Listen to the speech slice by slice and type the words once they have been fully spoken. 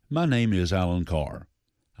My name is Alan Carr.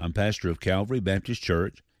 I'm pastor of Calvary Baptist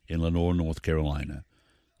Church in Lenore, North Carolina.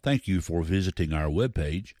 Thank you for visiting our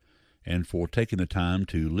webpage and for taking the time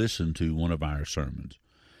to listen to one of our sermons.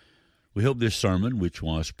 We hope this sermon, which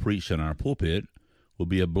was preached in our pulpit, will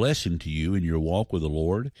be a blessing to you in your walk with the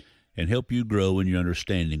Lord and help you grow in your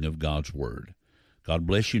understanding of God's Word. God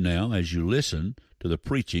bless you now as you listen to the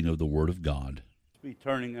preaching of the Word of God. We'll be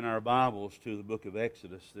turning in our Bibles to the book of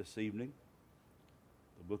Exodus this evening.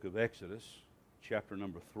 The book of Exodus, chapter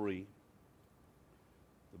number 3.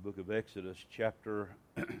 The book of Exodus, chapter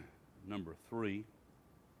number 3.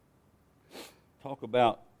 Talk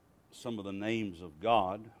about some of the names of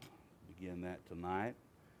God. Begin that tonight.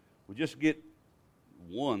 We'll just get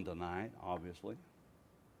one tonight, obviously.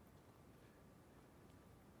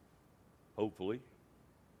 Hopefully.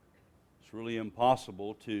 It's really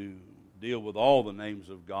impossible to deal with all the names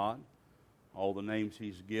of God, all the names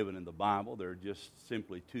He's given in the Bible. There are just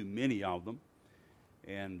simply too many of them.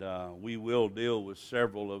 And we will deal with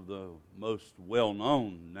several of the most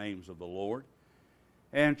well-known names of the Lord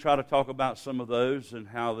and try to talk about some of those and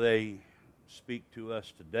how they speak to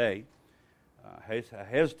us today. I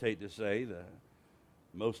hesitate to say the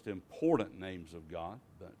most important names of God,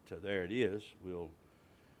 but there it is.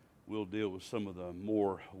 We'll deal with some of the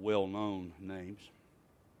more well-known names.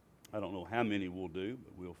 I don't know how many we'll do,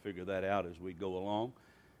 but we'll figure that out as we go along.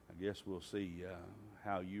 I guess we'll see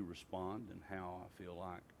how you respond and how I feel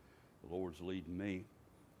like the Lord's leading me.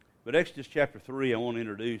 But Exodus chapter 3, I want to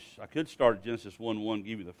introduce. I could start at Genesis 1:1,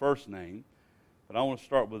 give you the first name, but I want to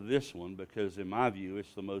start with this one because in my view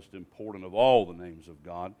it's the most important of all the names of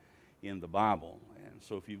God in the Bible. And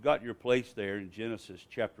so if you've got your place there in Genesis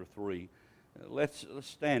chapter 3, let's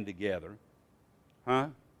stand together. Huh?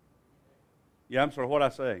 Yeah, I'm sorry, what'd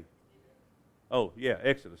I say? Oh, yeah,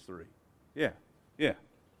 Exodus 3. Yeah,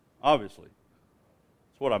 obviously.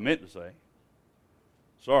 That's what I meant to say.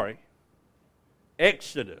 Sorry.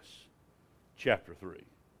 Exodus chapter 3.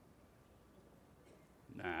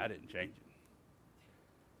 Nah, I didn't change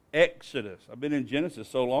it. Exodus. I've been in Genesis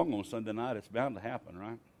so long on Sunday night, it's bound to happen,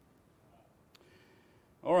 right?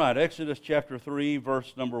 All right, Exodus chapter 3,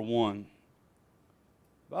 verse number 1.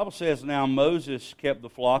 The Bible says, Now Moses kept the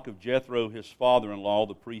flock of Jethro, his father-in-law,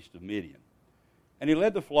 the priest of Midian. And he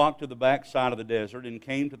led the flock to the backside of the desert and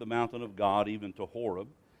came to the mountain of God, even to Horeb.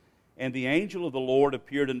 And the angel of the Lord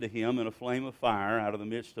appeared unto him in a flame of fire out of the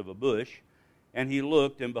midst of a bush. And he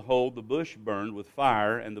looked, and behold, the bush burned with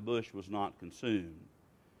fire, and the bush was not consumed.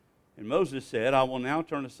 And Moses said, I will now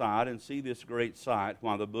turn aside and see this great sight,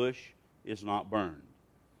 while the bush is not burned.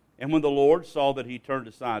 And when the Lord saw that he turned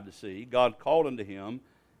aside to see, God called unto him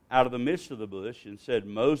out of the midst of the bush, and said,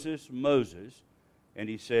 Moses, Moses. And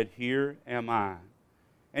he said, Here am I.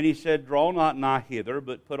 And he said, Draw not nigh hither,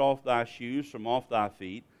 but put off thy shoes from off thy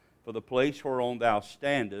feet, for the place whereon thou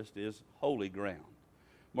standest is holy ground.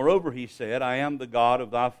 Moreover, he said, I am the God of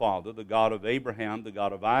thy father, the God of Abraham, the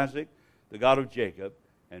God of Isaac, the God of Jacob.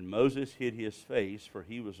 And Moses hid his face, for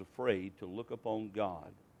he was afraid to look upon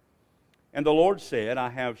God. And the Lord said,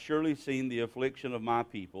 I have surely seen the affliction of my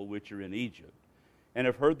people which are in Egypt, and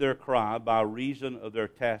have heard their cry by reason of their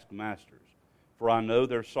taskmasters. For I know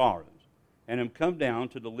their sorrows, and am come down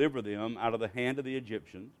to deliver them out of the hand of the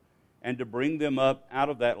Egyptians, and to bring them up out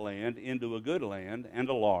of that land into a good land, and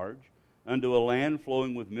a large, unto a land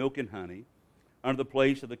flowing with milk and honey, unto the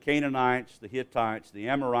place of the Canaanites, the Hittites, the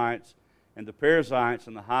Amorites, and the Perizzites,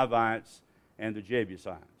 and the Hivites, and the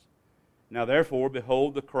Jebusites. Now therefore,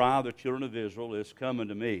 behold, the cry of the children of Israel is come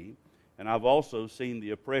unto me, and I've also seen the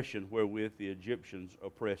oppression wherewith the Egyptians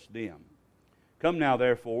oppressed them. Come now,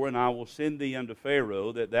 therefore, and I will send thee unto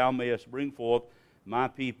Pharaoh, that thou mayest bring forth my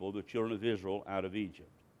people, the children of Israel, out of Egypt.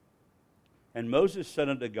 And Moses said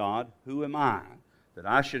unto God, Who am I, that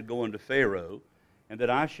I should go unto Pharaoh, and that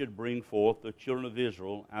I should bring forth the children of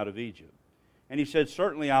Israel out of Egypt? And he said,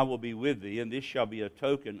 Certainly I will be with thee, and this shall be a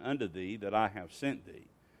token unto thee that I have sent thee.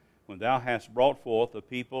 When thou hast brought forth the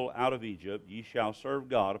people out of Egypt, ye shall serve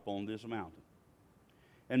God upon this mountain.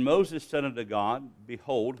 And Moses said unto God,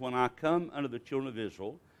 Behold, when I come unto the children of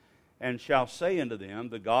Israel, and shall say unto them,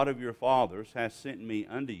 The God of your fathers hath sent me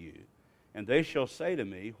unto you, and they shall say to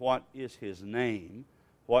me, What is his name?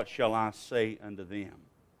 What shall I say unto them?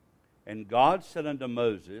 And God said unto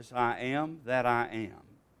Moses, I am that I am.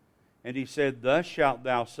 And he said, Thus shalt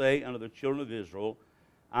thou say unto the children of Israel,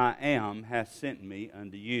 I am hath sent me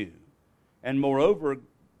unto you. And moreover,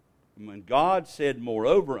 when God said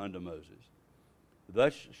moreover unto Moses,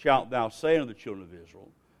 Thus shalt thou say unto the children of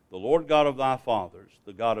Israel, The Lord God of thy fathers,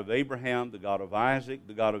 the God of Abraham, the God of Isaac,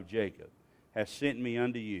 the God of Jacob, hath sent me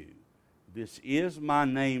unto you. This is my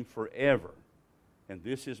name forever, and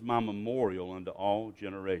this is my memorial unto all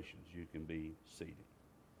generations. You can be seated.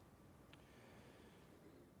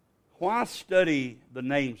 Why study the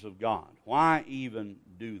names of God? Why even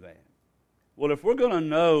do that? Well, if we're going to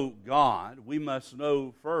know God, we must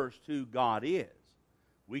know first who God is.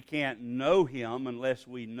 We can't know Him unless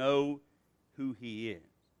we know who He is.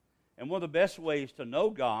 And one of the best ways to know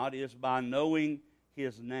God is by knowing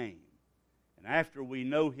His name. And after we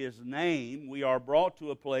know His name, we are brought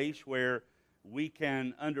to a place where we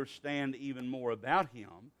can understand even more about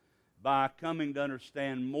Him by coming to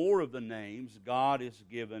understand more of the names God has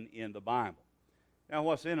given in the Bible. Now,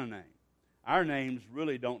 what's in a name? Our names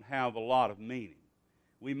really don't have a lot of meaning.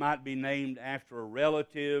 We might be named after a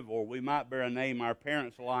relative, or we might bear a name our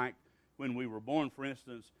parents liked when we were born. For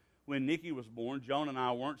instance, when Nikki was born, Joan and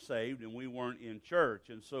I weren't saved and we weren't in church,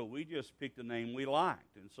 and so we just picked a name we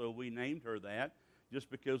liked, and so we named her that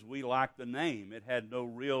just because we liked the name. It had no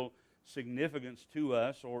real significance to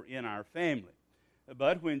us or in our family.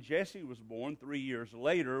 But when Jesse was born 3 years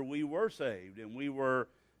later, we were saved, and we were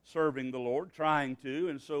serving the Lord, trying to,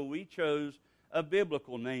 and so we chose a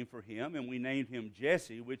biblical name for him, and we named him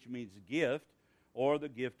Jesse, which means gift, or the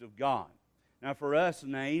gift of God. Now for us,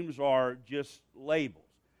 names are just labels.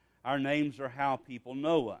 Our names are how people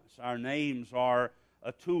know us. Our names are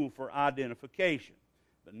a tool for identification.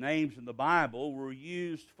 But names in the Bible were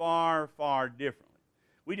used far, far differently.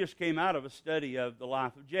 We just came out of a study of the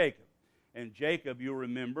life of Jacob. And Jacob, you'll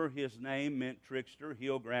remember, his name meant trickster,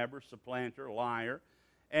 heel grabber, supplanter, liar.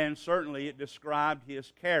 And certainly it described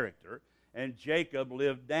his character. And Jacob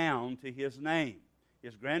lived down to his name.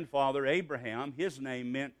 His grandfather, Abraham, his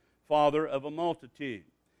name meant father of a multitude.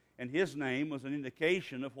 And his name was an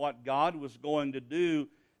indication of what God was going to do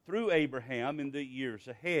through Abraham in the years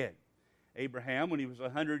ahead. Abraham, when he was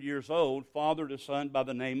 100 years old, fathered a son by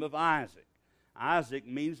the name of Isaac. Isaac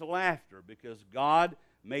means laughter, because God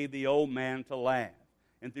made the old man to laugh.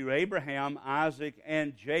 And through Abraham, Isaac,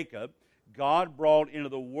 and Jacob, God brought into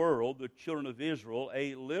the world the children of Israel,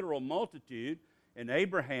 a literal multitude, and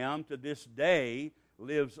Abraham to this day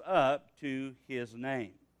lives up to his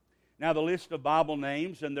name. Now the list of Bible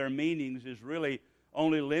names and their meanings is really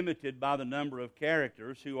only limited by the number of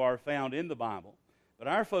characters who are found in the Bible. But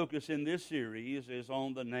our focus in this series is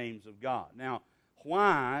on the names of God. Now,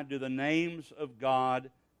 why do the names of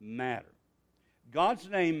God matter? God's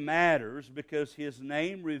name matters because His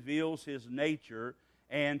name reveals His nature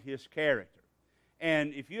and His character.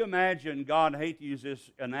 And if you imagine God, I hate to use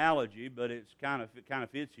this analogy, but it kind of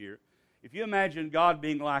fits here. If you imagine God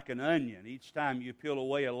being like an onion, each time you peel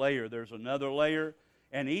away a layer, there's another layer,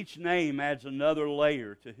 and each name adds another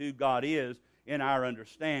layer to who God is in our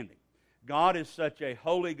understanding. God is such a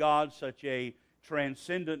holy God, such a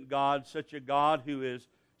transcendent God, such a God who is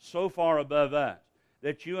so far above us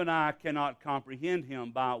that you and I cannot comprehend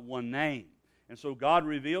Him by one name. And so God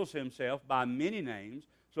reveals Himself by many names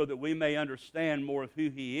so that we may understand more of who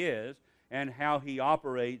He is and how He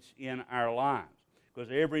operates in our lives. Because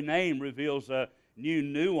every name reveals a new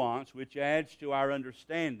nuance which adds to our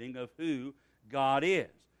understanding of who God is.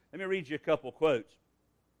 Let me read you a couple quotes.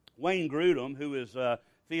 Wayne Grudem, who is a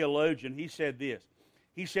theologian, he said this.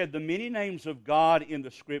 He said, "The many names of God in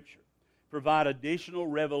the Scripture provide additional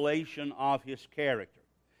revelation of His character.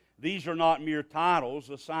 These are not mere titles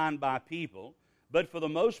assigned by people, but for the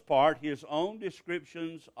most part His own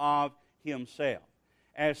descriptions of Himself.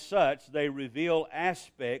 As such, they reveal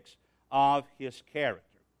aspects of His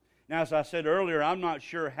character." Now, as I said earlier, I'm not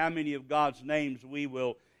sure how many of God's names we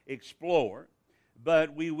will explore,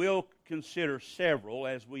 but we will consider several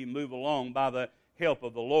as we move along by the help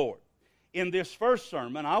of the Lord. In this first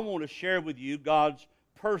sermon, I want to share with you God's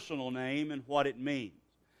personal name and what it means.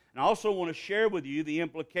 And I also want to share with you the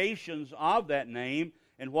implications of that name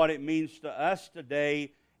and what it means to us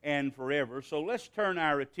today and forever. So let's turn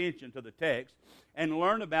our attention to the text and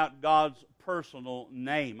learn about God's personal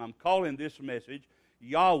name. I'm calling this message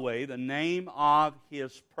Yahweh, the name of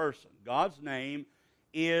His person. God's name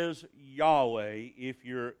is Yahweh, if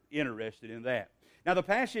you're interested in that. Now the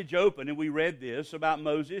passage opened, and we read this about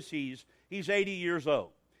Moses. He's 80 years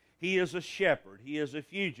old. He is a shepherd. He is a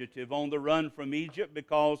fugitive on the run from Egypt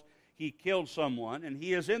because he killed someone, and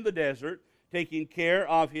he is in the desert taking care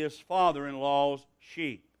of his father-in-law's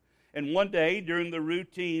sheep. And one day, during the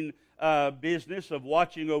routine business of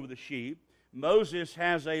watching over the sheep, Moses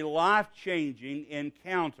has a life-changing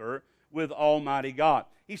encounter with Almighty God.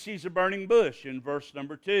 He sees a burning bush in verse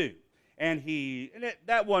number 2. And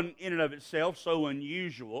that one in and of itself so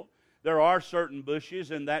unusual. There are certain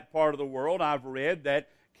bushes in that part of the world, I've read, that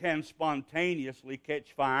can spontaneously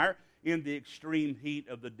catch fire in the extreme heat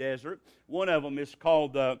of the desert. One of them is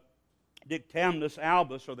called the dictamnus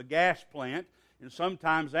albus, or the gas plant, and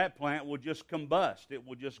sometimes that plant will just combust. It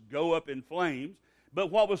will just go up in flames. But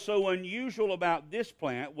what was so unusual about this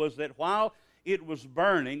plant was that while it was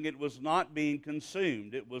burning, it was not being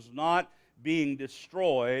consumed. It was not being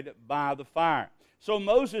destroyed by the fire. So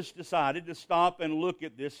Moses decided to stop and look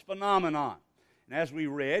at this phenomenon. And as we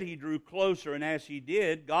read, he drew closer, and as he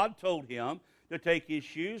did, God told him to take his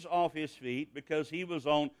shoes off his feet because he was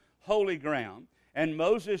on holy ground. And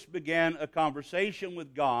Moses began a conversation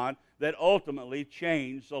with God that ultimately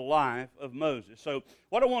changed the life of Moses. So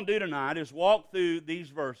what I want to do tonight is walk through these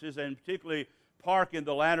verses, and particularly park in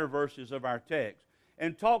the latter verses of our text,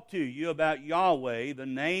 and talk to you about Yahweh, the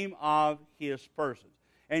name of his persons,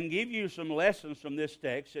 and give you some lessons from this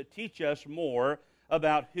text that teach us more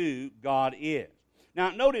about who God is. Now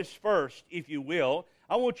notice first, if you will,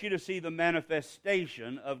 I want you to see the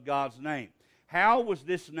manifestation of God's name. How was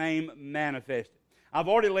this name manifested? I've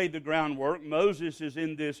already laid the groundwork. Moses is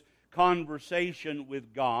in this conversation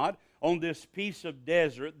with God on this piece of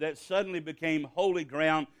desert that suddenly became holy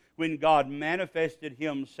ground when God manifested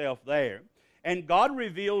himself there. And God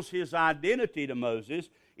reveals his identity to Moses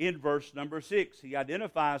in verse number 6. He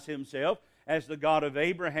identifies himself as the God of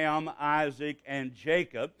Abraham, Isaac, and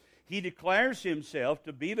Jacob. He declares himself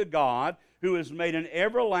to be the God who has made an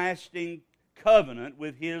everlasting covenant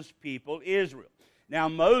with his people Israel. Now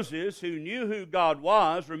Moses, who knew who God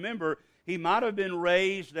was, remember, he might have been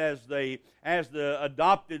raised as the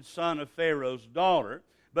adopted son of Pharaoh's daughter,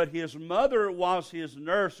 but his mother was his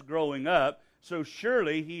nurse growing up, so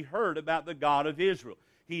surely he heard about the God of Israel.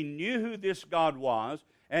 He knew who this God was,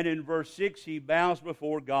 and in verse 6 he bows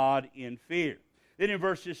before God in fear. Then in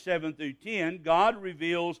verses 7 through 10, God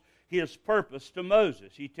reveals his purpose to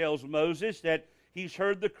Moses. He tells Moses that he's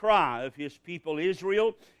heard the cry of his people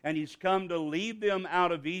Israel, and he's come to lead them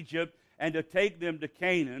out of Egypt and to take them to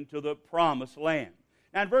Canaan, to the promised land.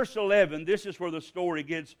 Now in verse 11, this is where the story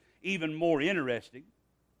gets even more interesting,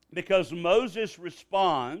 because Moses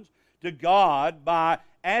responds to God by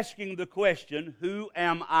asking the question, who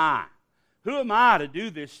am I? Who am I to do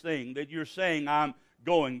this thing that you're saying I'm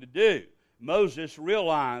going to do? Moses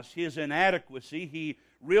realized his inadequacy. He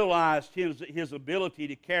realized his ability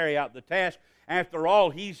to carry out the task. After all,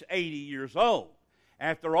 he's 80 years old.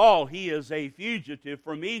 After all, he is a fugitive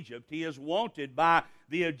from Egypt. He is wanted by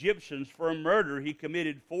the Egyptians for a murder he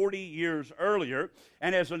committed 40 years earlier.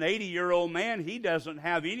 And as an 80-year-old man, he doesn't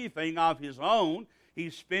have anything of his own.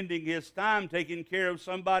 He's spending his time taking care of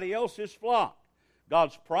somebody else's flock.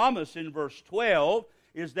 God's promise in verse 12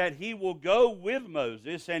 is that he will go with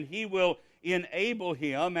Moses and he will enable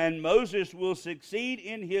him, and Moses will succeed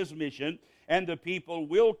in his mission, and the people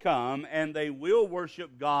will come and they will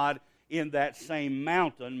worship God in that same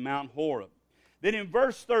mountain, Mount Horeb. Then in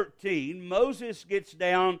verse 13, Moses gets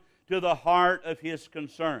down to the heart of his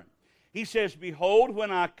concern. He says, behold,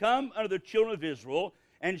 when I come unto the children of Israel,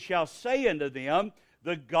 and shall say unto them,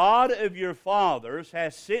 the God of your fathers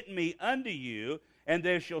has sent me unto you, and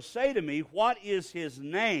they shall say to me, what is his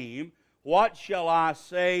name? What shall I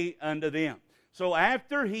say unto them? So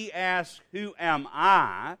after he asks, who am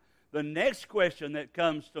I? The next question that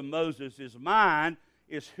comes to Moses' mind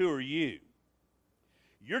is, who are you?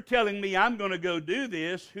 You're telling me I'm going to go do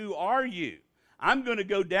this. Who are you? I'm going to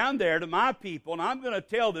go down there to my people, and I'm going to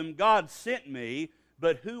tell them God sent me,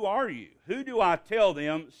 but who are you? Who do I tell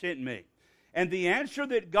them sent me? And the answer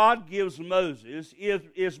that God gives Moses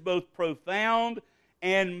is both profound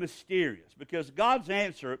and mysterious, because God's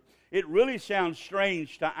answer, it really sounds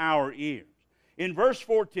strange to our ears. In verse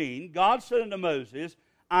 14, God said unto Moses,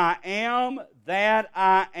 I am that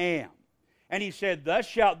I am. And he said, thus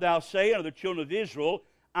shalt thou say unto the children of Israel,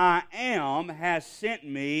 I am has sent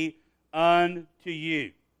me unto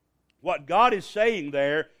you. What God is saying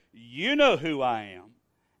there, you know who I am,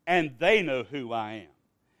 and they know who I am.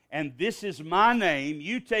 And this is my name.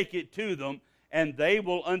 You take it to them, and they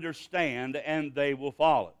will understand, and they will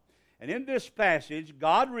follow. And in this passage,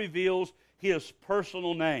 God reveals his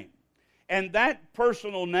personal name. And that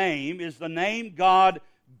personal name is the name God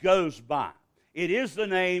goes by. It is the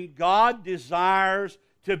name God desires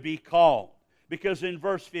to be called. Because in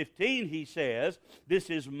verse 15 he says, this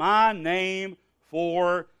is my name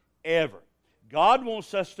forever. God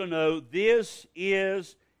wants us to know this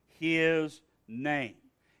is his name.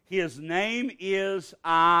 His name is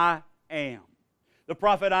I am. The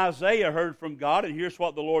prophet Isaiah heard from God, and here's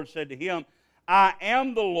what the Lord said to him, I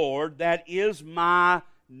am the Lord, that is my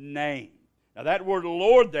name. Now that word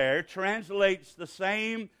Lord there translates the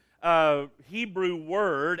same Hebrew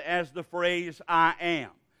word as the phrase I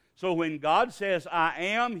am. So when God says I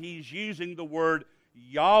am, he's using the word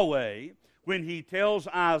Yahweh, When he tells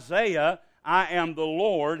Isaiah, I am the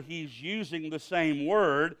Lord, he's using the same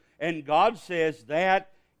word, and God says, that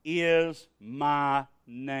is my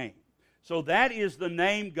name. So that is the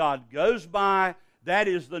name God goes by. That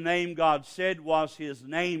is the name God said was his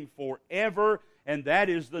name forever, and that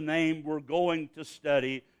is the name we're going to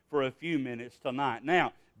study for a few minutes tonight.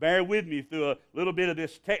 Now, bear with me through a little bit of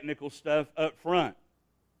this technical stuff up front.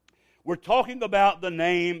 We're talking about the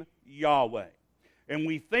name Yahweh, and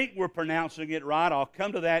we think we're pronouncing it right. I'll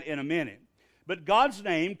come to that in a minute. But God's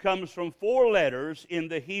name comes from 4 letters in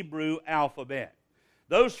the Hebrew alphabet.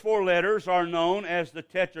 Those 4 letters are known as the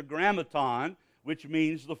Tetragrammaton, which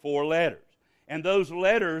means the 4 letters. And those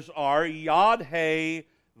letters are Yod, He,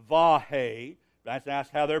 Vah, He.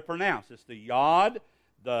 That's how they're pronounced. It's the Yod,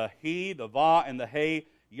 the He, the Vah, and the He.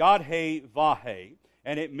 Yod, He, Vah, He.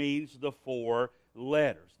 And it means the 4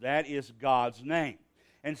 letters. That is God's name.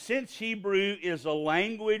 And since Hebrew is a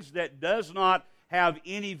language that does not have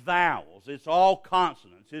any vowels, it's all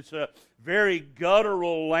consonants, it's a very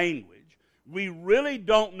guttural language, we really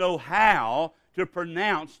don't know how to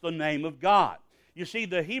pronounce the name of God. You see,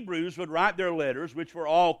 the Hebrews would write their letters, which were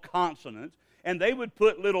all consonants, and they would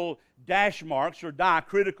put little dash marks or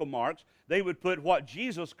diacritical marks. They would put what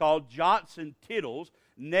Jesus called jots and tittles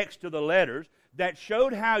next to the letters that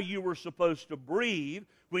showed how you were supposed to breathe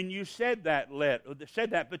when you said that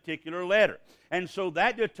particular letter. And so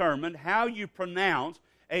that determined how you pronounce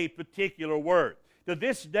a particular word. To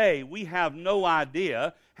this day, we have no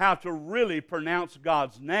idea how to really pronounce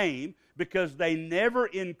God's name because they never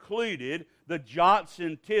included the jots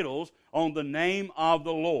and tittles on the name of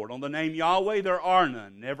the Lord. On the name Yahweh, there are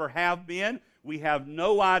none. Never have been. We have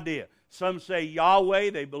no idea. Some say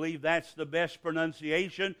Yahweh. They believe that's the best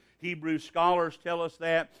pronunciation. Hebrew scholars tell us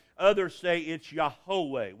that. Others say it's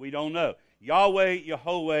Yahweh. We don't know. Yahweh,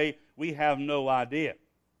 Yahweh, we have no idea.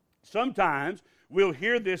 Sometimes we'll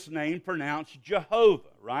hear this name pronounced Jehovah,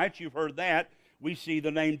 right? You've heard that. We see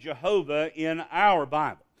the name Jehovah in our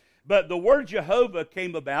Bible. But the word Jehovah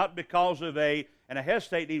came about because of and I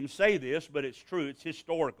hesitate to even say this, but it's true, it's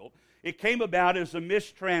historical. It came about as a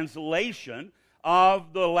mistranslation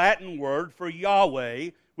of the Latin word for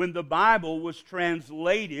Yahweh when the Bible was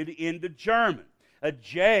translated into German. A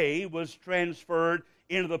J was transferred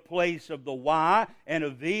into the place of the Y, and a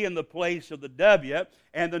V in the place of the W,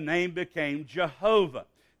 and the name became Jehovah.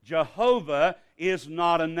 Jehovah is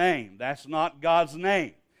not a name. That's not God's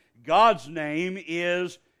name. God's name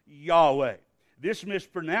is Yahweh. This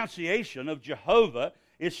mispronunciation of Jehovah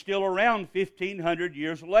is still around 1,500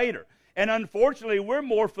 years later. And unfortunately, we're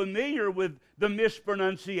more familiar with the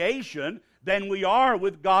mispronunciation than we are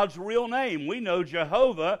with God's real name. We know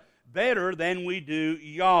Jehovah better than we do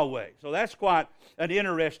Yahweh. So that's quite an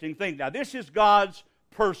interesting thing. Now, this is God's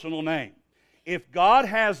personal name. If God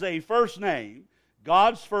has a first name,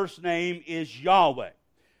 God's first name is Yahweh.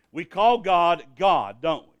 We call God God,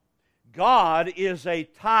 don't we? God is a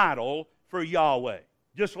title for Yahweh,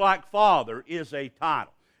 just like Father is a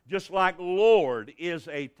title, just like Lord is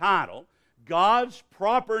a title. God's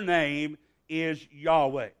proper name is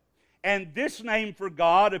Yahweh. And this name for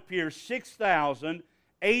God appears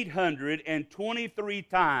 6,823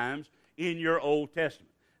 times in your Old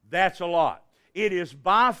Testament. That's a lot. It is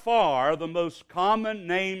by far the most common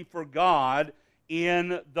name for God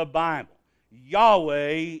in the Bible.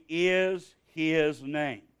 Yahweh is His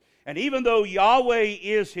name. And even though Yahweh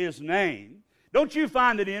is His name, don't you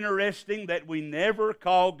find it interesting that we never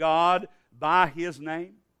call God by His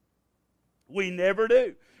name? We never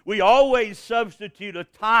do. We always substitute a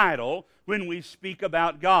title when we speak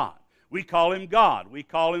about God. We call Him God. We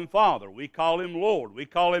call Him Father. We call Him Lord. We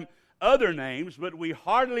call Him other names, but we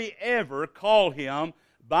hardly ever call Him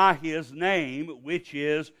by His name, which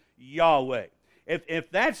is Yahweh.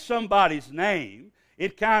 If that's somebody's name,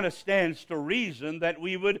 it kind of stands to reason that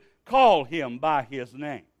we would call Him by His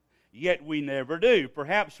name. Yet we never do.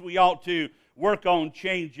 Perhaps we ought to work on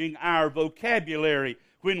changing our vocabulary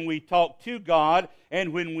when we talk to God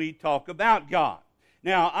and when we talk about God.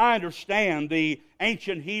 Now, I understand the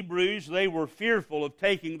ancient Hebrews, they were fearful of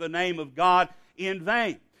taking the name of God in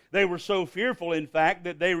vain. They were so fearful, in fact,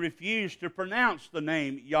 that they refused to pronounce the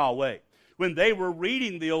name Yahweh. When they were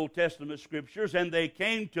reading the Old Testament Scriptures and they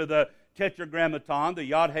came to the Tetragrammaton, the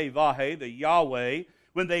Yod-Heh-Vah-Heh, the Yahweh,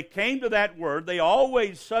 when they came to that word, they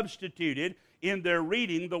always substituted in their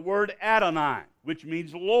reading the word Adonai, which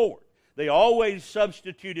means Lord. They always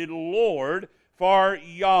substituted Lord for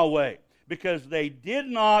Yahweh because they did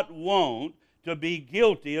not want to be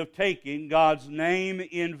guilty of taking God's name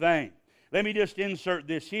in vain. Let me just insert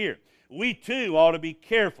this here. We too ought to be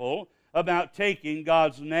careful about taking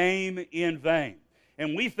God's name in vain.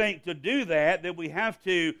 And we think to do that we have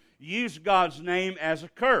to use God's name as a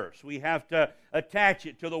curse. We have to attach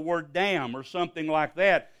it to the word damn or something like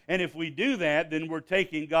that. And if we do that, then we're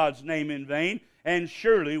taking God's name in vain, and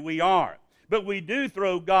surely we are. But we do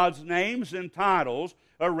throw God's names and titles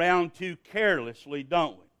around too carelessly,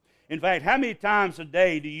 don't we? In fact, how many times a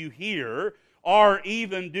day do you hear, or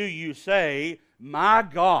even do you say, my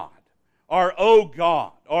God, or oh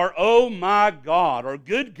God, or oh my God, or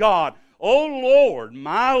good God, oh Lord,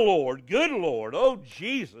 my Lord, good Lord, oh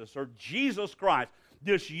Jesus, or Jesus Christ,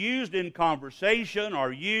 just used in conversation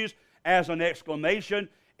or used as an exclamation?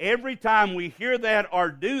 Every time we hear that or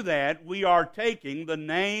do that, we are taking the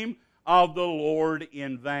name of the Lord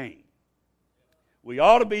in vain. We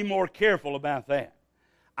ought to be more careful about that.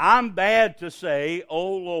 I'm bad to say,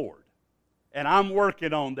 oh Lord, and I'm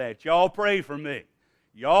working on that. Y'all pray for me.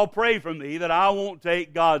 Y'all pray for me that I won't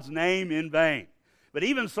take God's name in vain. But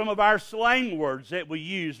even some of our slang words that we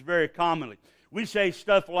use very commonly, we say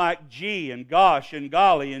stuff like gee and gosh and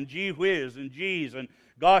golly and gee whiz and geez and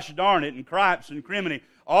gosh darn it and cripes and criminy.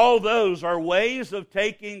 All those are ways of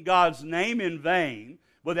taking God's name in vain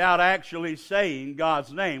without actually saying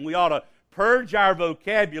God's name. We ought to purge our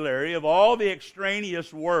vocabulary of all the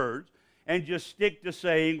extraneous words and just stick to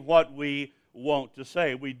saying what we want to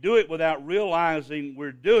say. We do it without realizing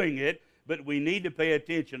we're doing it, but we need to pay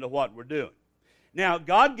attention to what we're doing. Now,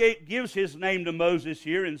 God gives His name to Moses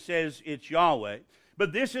here and says it's Yahweh,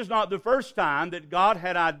 but this is not the first time that God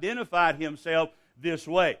had identified Himself this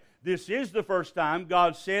way. This is the first time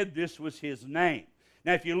God said this was His name.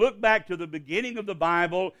 Now, if you look back to the beginning of the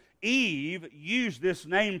Bible, Eve used this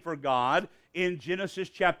name for God in Genesis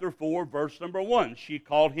chapter 4, verse number 1. She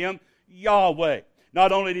called Him Yahweh.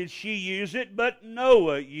 Not only did she use it, but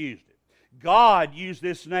Noah used it. God used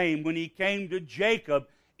this name when He came to Jacob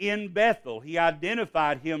in Bethel. He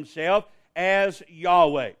identified Himself as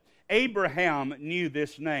Yahweh. Abraham knew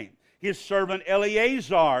this name. His servant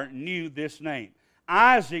Eleazar knew this name.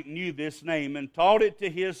 Isaac knew this name and taught it to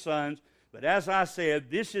his sons. But as I said,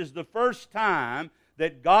 this is the first time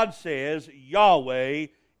that God says, Yahweh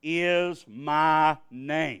is my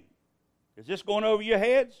name. Is this going over your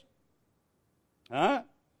heads? Huh?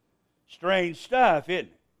 Strange stuff, isn't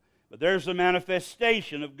it? But there's a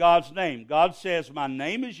manifestation of God's name. God says, my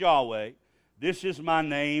name is Yahweh. This is my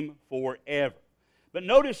name forever. But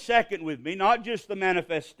notice second with me, not just the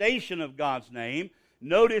manifestation of God's name,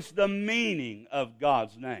 notice the meaning of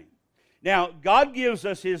God's name. Now, God gives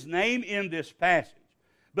us His name in this passage,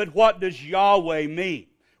 but what does Yahweh mean?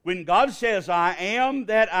 When God says, I am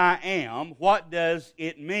that I am, what does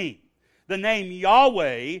it mean? The name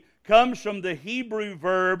Yahweh comes from the Hebrew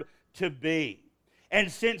verb to be. And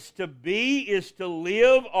since to be is to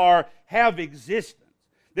live or have existence,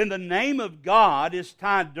 then the name of God is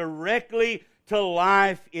tied directly to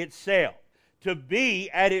life itself. To be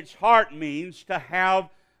at its heart means to have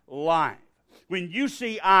life. When you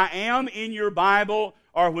see I am in your Bible,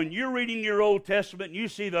 or when you're reading your Old Testament and you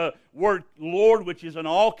see the word Lord, which is in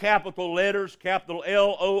all capital letters, capital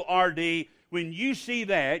L-O-R-D, when you see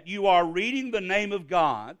that, you are reading the name of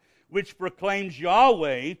God, which proclaims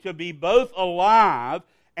Yahweh to be both alive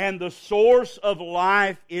and the source of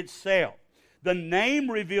life itself. The name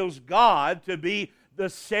reveals God to be the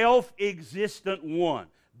self-existent one.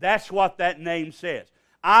 That's what that name says.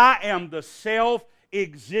 I am the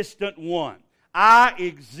self-existent one. I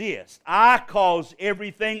exist. I cause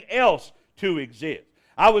everything else to exist.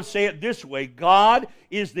 I would say it this way. God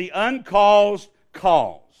is the uncaused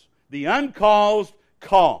cause. The uncaused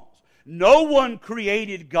cause. No one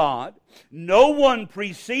created God. No one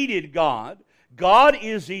preceded God. God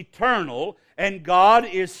is eternal, and God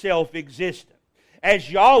is self-existent.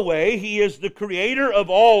 As Yahweh, He is the creator of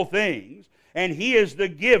all things, and He is the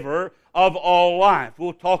giver of all life.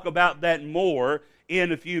 We'll talk about that more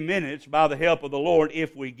in a few minutes by the help of the Lord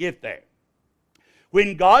if we get there.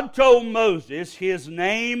 When God told Moses His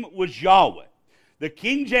name was Yahweh, the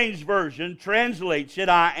King James Version translates it,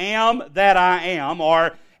 I am that I am,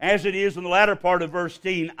 or as it is in the latter part of verse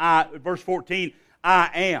 14, I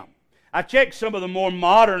am. I checked some of the more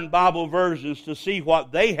modern Bible versions to see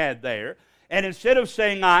what they had there, and instead of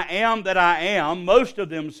saying I am that I am, most of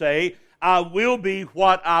them say I will be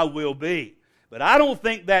what I will be. But I don't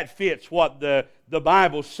think that fits what the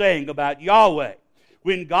Bible's saying about Yahweh.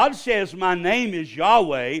 When God says my name is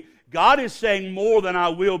Yahweh, God is saying more than I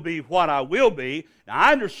will be what I will be. Now,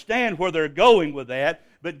 I understand where they're going with that,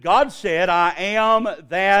 but God said, I am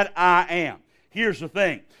that I am. Here's the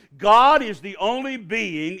thing. God is the only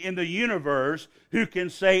being in the universe who can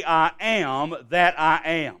say, I am that I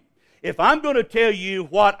am. If I'm going to tell you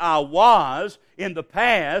what I was in the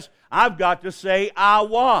past, I've got to say I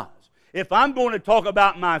was. If I'm going to talk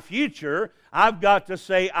about my future, I've got to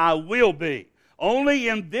say I will be. Only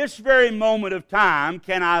in this very moment of time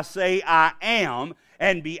can I say I am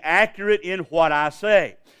and be accurate in what I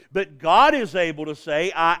say. But God is able to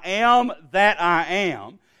say, I am that I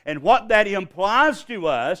am. And what that implies to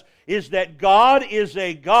us is that God is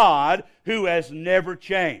a God who has never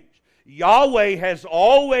changed. Yahweh has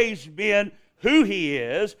always been who He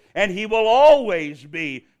is, and He will always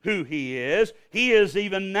be who He is. He is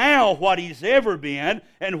even now what He's ever been,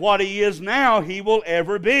 and what He is now He will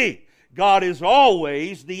ever be. God is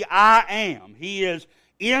always the I am. He is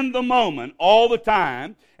in the moment all the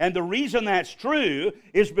time. And the reason that's true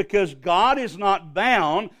is because God is not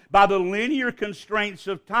bound by the linear constraints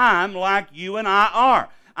of time like you and I are.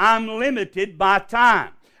 I'm limited by time.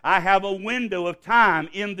 I have a window of time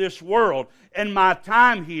in this world, and my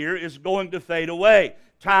time here is going to fade away.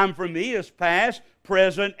 Time for me is past,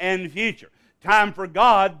 present, and future. Time for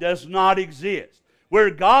God does not exist. Where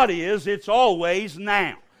God is, it's always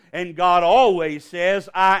now. And God always says,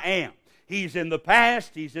 I am. He's in the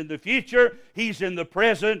past, He's in the future, He's in the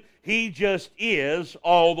present. He just is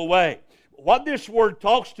all the way. What this word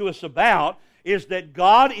talks to us about is that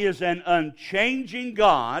God is an unchanging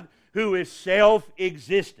God who is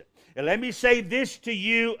self-existent. And let me say this to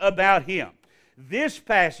you about Him. This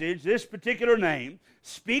passage, this particular name,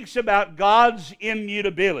 speaks about God's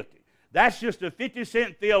immutability. That's just a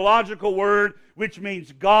 50-cent theological word, which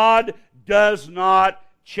means God does not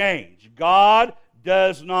change. God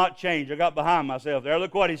does not change. I got behind myself there.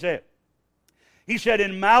 Look what he said. He said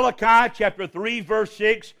in Malachi chapter 3, verse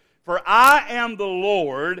 6, "For I am the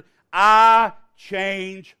Lord, I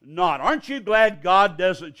change not." Aren't you glad God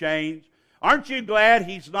doesn't change? Aren't you glad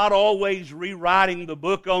He's not always rewriting the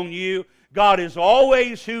book on you? God is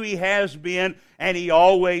always who He has been, and He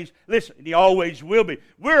always, listen, He always will be.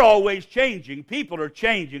 We're always changing. People are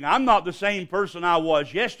changing. I'm not the same person I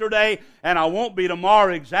was yesterday, and I won't be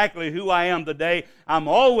tomorrow exactly who I am today. I'm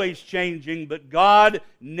always changing, but God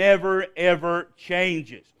never, ever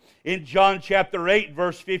changes. In John chapter 8,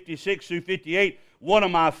 verse 56 through 58, one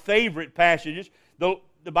of my favorite passages,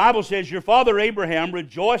 the Bible says, "Your father Abraham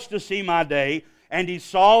rejoiced to see my day, and he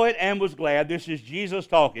saw it and was glad." This is Jesus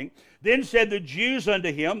talking. "Then said the Jews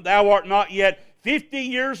unto him, Thou art not yet 50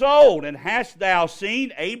 years old, and hast thou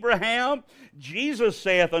seen Abraham? Jesus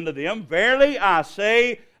saith unto them, Verily I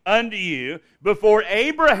say unto you, before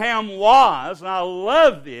Abraham was," and I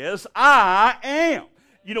love this, "I am."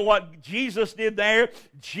 You know what Jesus did there?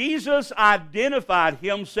 Jesus identified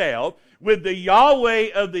Himself with the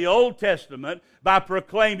Yahweh of the Old Testament by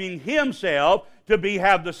proclaiming Himself to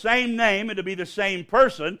have the same name and to be the same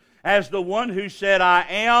person as the one who said, "I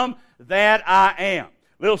am that I am."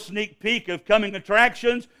 Little sneak peek of coming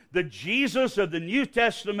attractions. The Jesus of the New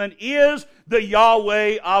Testament is the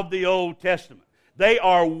Yahweh of the Old Testament. They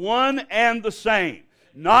are one and the same.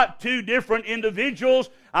 Not two different individuals.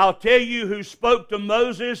 I'll tell you who spoke to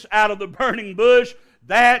Moses out of the burning bush.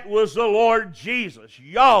 That was the Lord Jesus.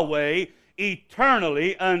 Yahweh,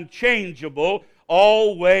 eternally unchangeable,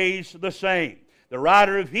 always the same. The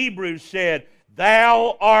writer of Hebrews said,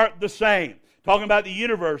 "Thou art the same." Talking about the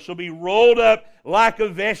universe will be rolled up like a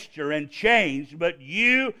vesture and changed, but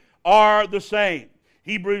you are the same.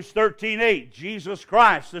 Hebrews 13:8, Jesus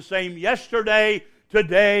Christ, the same yesterday,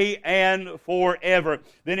 today, and forever.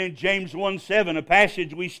 Then in James 1:7, a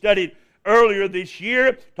passage we studied earlier this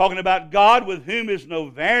year, talking about God with whom is no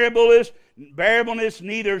variableness,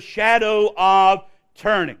 neither shadow of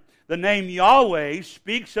turning. The name Yahweh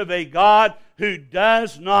speaks of a God who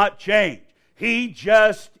does not change. He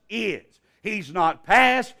just is. He's not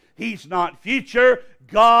past. He's not future.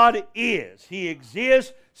 God is. He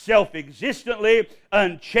exists self-existently,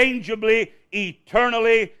 unchangeably,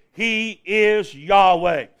 eternally. He is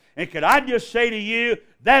Yahweh. And could I just say to you,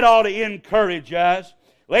 that ought to encourage us.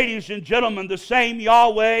 Ladies and gentlemen, the same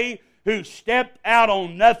Yahweh who stepped out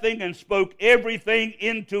on nothing and spoke everything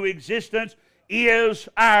into existence is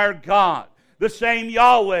our God. The same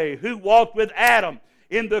Yahweh who walked with Adam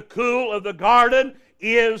in the cool of the garden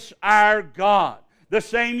is our God. The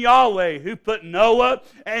same Yahweh who put Noah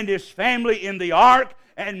and his family in the ark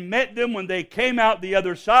and met them when they came out the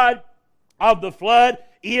other side of the flood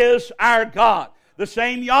is our God. The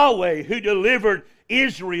same Yahweh who delivered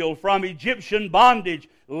Israel from Egyptian bondage,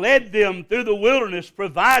 led them through the wilderness,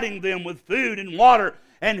 providing them with food and water,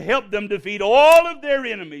 and helped them defeat all of their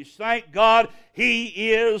enemies. Thank God, He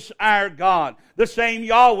is our God. The same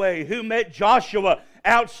Yahweh who met Joshua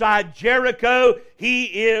outside Jericho, He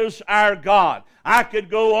is our God. I could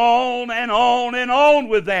go on and on and on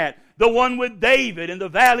with that. The one with David in the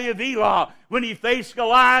valley of Elah when he faced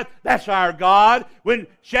Goliath, that's our God. When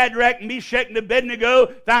Shadrach, Meshach, and Abednego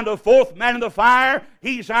found a fourth man in the fire,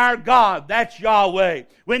 He's our God. That's Yahweh.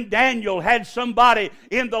 When Daniel had somebody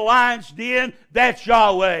in the lion's den, that's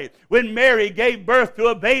Yahweh. When Mary gave birth to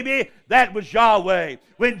a baby, that was Yahweh.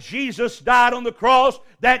 When Jesus died on the cross,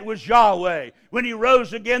 that was Yahweh. When He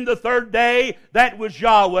rose again the third day, that was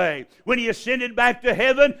Yahweh. When He ascended back to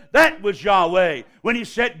heaven, that was Yahweh. When He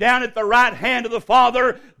sat down at the right hand of the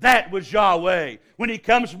Father, that was Yahweh. When He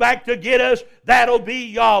comes back to get us, that'll be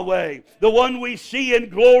Yahweh. The one we see in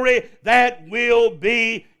glory, that will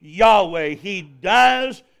be Yahweh. He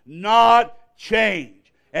does not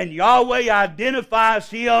change. And Yahweh identifies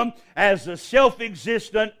Him as the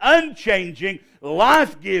self-existent, unchanging,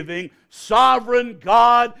 life-giving, sovereign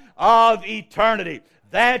God of eternity.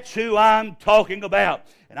 That's who I'm talking about.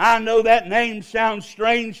 And I know that name sounds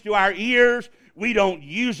strange to our ears. We don't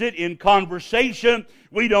use it in conversation.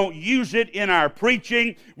 We don't use it in our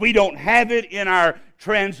preaching. We don't have it in our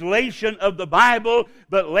translation of the Bible.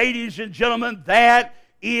 But ladies and gentlemen, that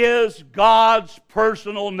is God's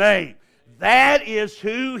personal name. That is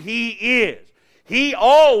who He is. He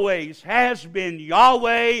always has been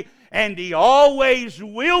Yahweh, and He always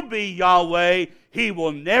will be Yahweh. He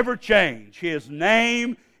will never change. His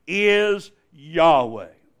name is Yahweh.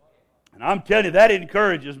 And I'm telling you, that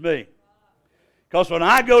encourages me. Because when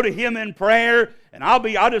I go to Him in prayer, and I'll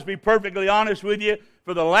just be perfectly honest with you,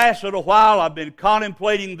 for the last little while I've been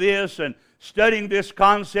contemplating this and studying this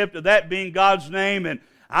concept of that being God's name, and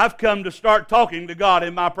I've come to start talking to God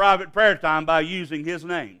in my private prayer time by using His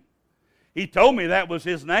name. He told me that was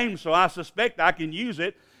His name, so I suspect I can use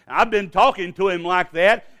it. I've been talking to Him like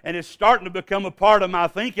that, and it's starting to become a part of my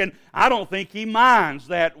thinking. I don't think He minds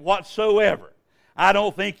that whatsoever. I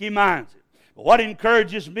don't think He minds it. But what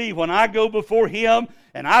encourages me when I go before Him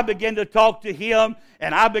and I begin to talk to Him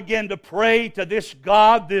and I begin to pray to this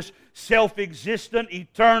God, this self-existent,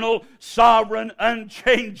 eternal, sovereign,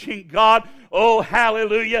 unchanging God, oh,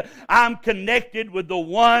 hallelujah, I'm connected with the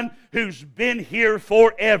one who's been here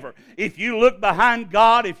forever. If you look behind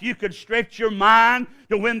God, if you could stretch your mind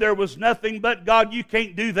to when there was nothing but God, you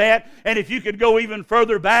can't do that. And if you could go even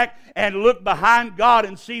further back and look behind God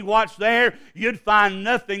and see what's there, you'd find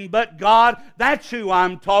nothing but God. That's who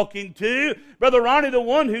I'm talking to. Brother Ronnie, the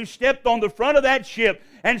one who stepped on the front of that ship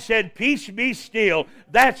and said, "Peace be still,"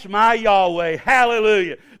 that's my Yahweh.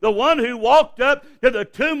 Hallelujah. The one who walked up to the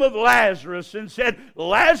tomb of Lazarus and said,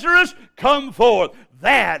 "Lazarus, come forth."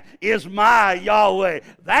 That is my Yahweh.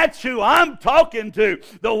 That's who I'm talking to.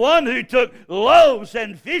 The one who took loaves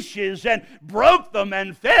and fishes and broke them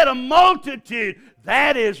and fed a multitude.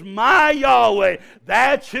 That is my Yahweh.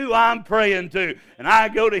 That's who I'm praying to. And I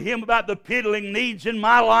go to Him about the piddling needs in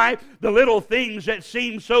my life, the little things that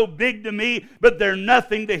seem so big to me, but they're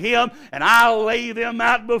nothing to Him, and I lay them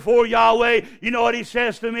out before Yahweh. You know what He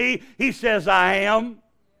says to me? He says, "I am."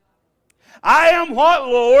 I am what,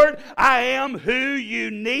 Lord? I am who you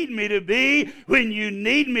need me to be when you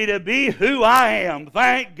need me to be who I am.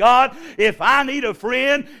 Thank God. If I need a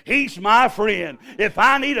friend, He's my friend. If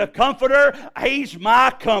I need a comforter, He's my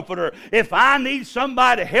comforter. If I need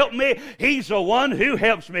somebody to help me, He's the one who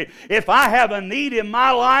helps me. If I have a need in my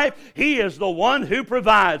life, He is the one who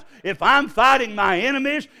provides. If I'm fighting my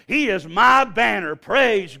enemies, He is my banner.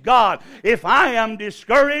 Praise God. If I am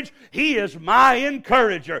discouraged, He is my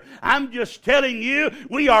encourager. I'm just telling you,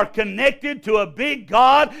 we are connected to a big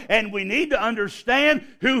God, and we need to understand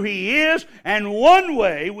who He is. And one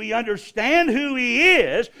way we understand who He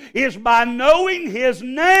is by knowing His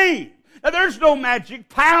name. Now, there's no magic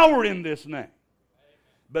power in this name,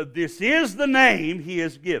 but this is the name He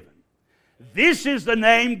has given. This is the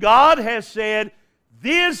name God has said,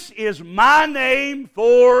 "This is my name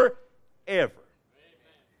forever."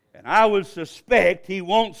 And I would suspect He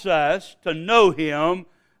wants us to know Him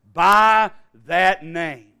by that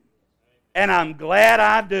name. And I'm glad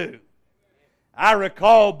I do. I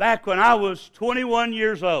recall back when I was 21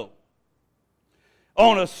 years old,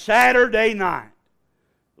 on a Saturday night,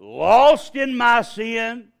 lost in my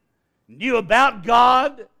sin, knew about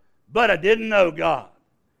God, but I didn't know God.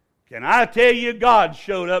 Can I tell you, God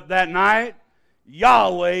showed up that night.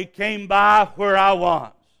 Yahweh came by where I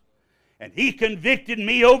was. And He convicted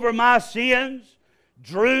me over my sins,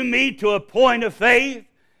 drew me to a point of faith,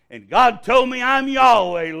 and God told me, "I'm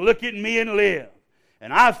Yahweh, look at me and live."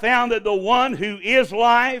 And I found that the one who is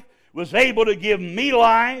life was able to give me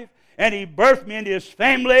life, and He birthed me into His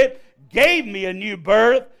family, gave me a new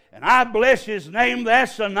birth, and I bless His name.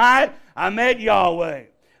 That's the night I met Yahweh.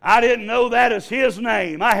 I didn't know that as His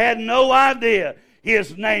name. I had no idea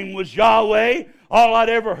His name was Yahweh. All I'd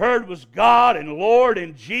ever heard was God and Lord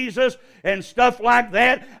and Jesus and stuff like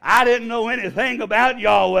that. I didn't know anything about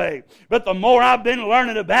Yahweh. But the more I've been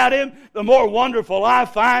learning about Him, the more wonderful I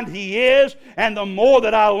find He is. And the more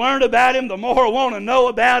that I learn about Him, the more I want to know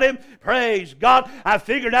about Him. Praise God. I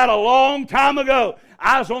figured out a long time ago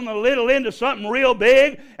I was on the little end of something real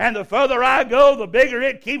big, and the further I go, the bigger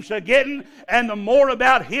it keeps getting, and the more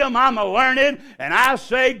about Him I'm learning, and I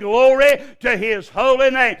say glory to His holy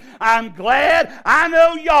name. I'm glad I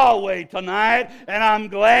know Yahweh tonight, and I'm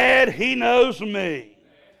glad He knows me.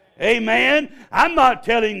 Amen. I'm not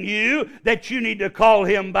telling you that you need to call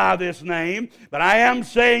Him by this name, but I am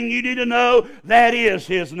saying you need to know that is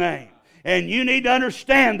His name. And you need to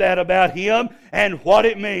understand that about Him and what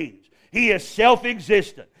it means. He is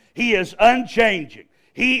self-existent. He is unchanging.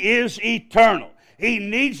 He is eternal. He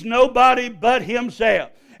needs nobody but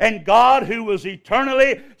Himself. And God, who was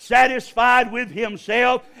eternally satisfied with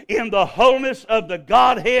Himself in the wholeness of the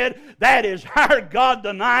Godhead, that is our God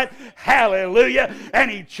tonight. Hallelujah. And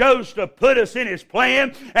He chose to put us in His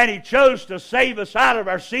plan, and He chose to save us out of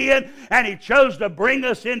our sin, and He chose to bring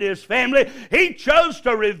us into His family. He chose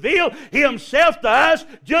to reveal Himself to us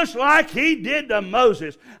just like He did to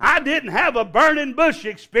Moses. I didn't have a burning bush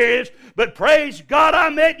experience, but praise God, I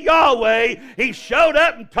met Yahweh. He showed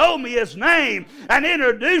up and told me His name and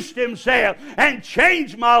introduced Himself and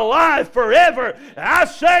changed my life forever. And I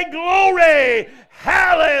say glory.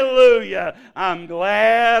 Hallelujah. I'm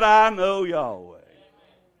glad I know Yahweh.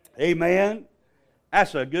 Amen.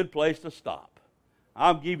 That's a good place to stop.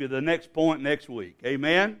 I'll give you the next point next week.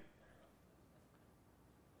 Amen.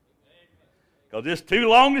 Because it's too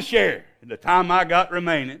long to share in the time I got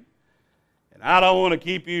remaining. And I don't want to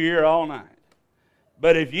keep you here all night.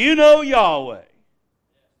 But if you know Yahweh,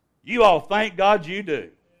 you all thank God you do.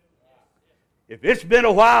 If it's been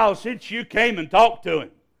a while since you came and talked to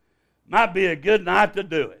Him, might be a good night to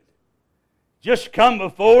do it. Just come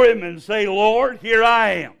before Him and say, Lord, here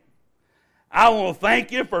I am. I want to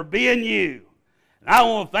thank You for being You. And I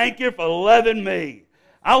want to thank You for loving me.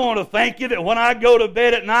 I want to thank You that when I go to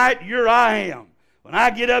bed at night, You're I am. When I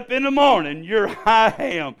get up in the morning, You're I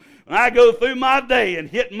am. When I go through my day and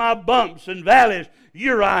hit my bumps and valleys,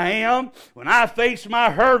 You're I am. When I face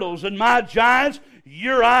my hurdles and my giants,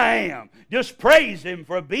 You're I am. Just praise Him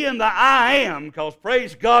for being the I am, because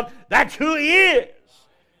praise God, that's who He is.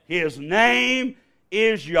 His name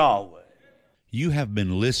is Yahweh. You have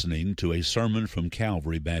been listening to a sermon from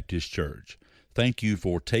Calvary Baptist Church. Thank you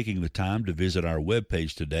for taking the time to visit our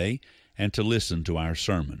webpage today and to listen to our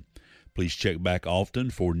sermon. Please check back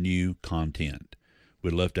often for new content.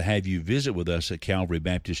 We'd love to have you visit with us at Calvary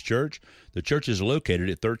Baptist Church. The church is located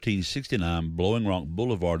at 1369 Blowing Rock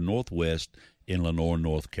Boulevard Northwest in Lenoir,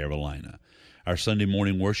 North Carolina. Our Sunday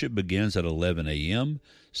morning worship begins at 11 a.m.,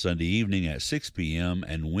 Sunday evening at 6 p.m.,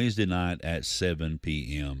 and Wednesday night at 7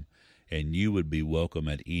 p.m., and you would be welcome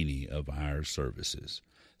at any of our services.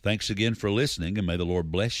 Thanks again for listening, and may the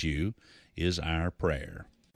Lord bless you, is our prayer.